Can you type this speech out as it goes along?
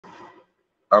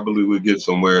I believe we get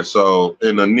somewhere. So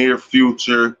in the near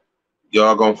future,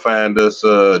 y'all gonna find us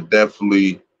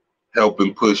definitely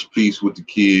helping push peace with the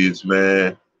kids,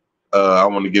 man. I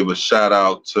want to give a shout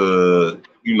out to,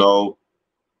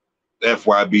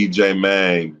 FYB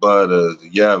J-Mang, Butta, the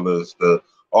Yellas,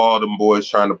 all them boys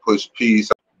trying to push peace.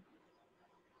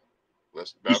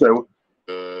 Let's You not say,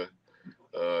 forget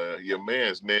your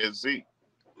man's Ned Z.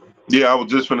 yeah, I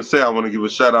was just gonna say I want to give a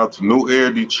shout out to New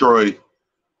Air Detroit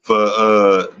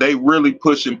for they really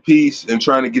pushing peace and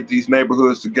trying to get these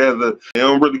neighborhoods together. They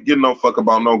don't really give no fuck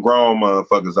about no grown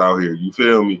motherfuckers out here. You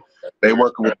feel me? They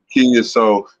working with the kids.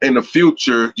 So in the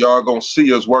future, y'all gonna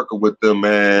see us working with them,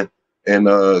 man, and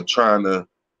trying to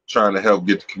help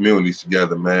get the communities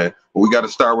together, man. But we got to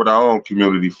start with our own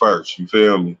community first. You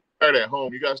feel me? Start at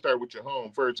home. You gotta start with your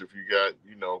home first. If you got,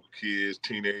 kids,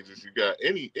 teenagers, you got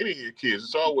any of your kids,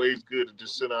 it's always good to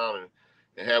just sit down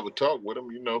and have a talk with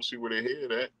them. See where they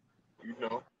head at.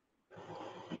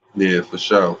 Yeah, for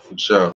sure, for sure.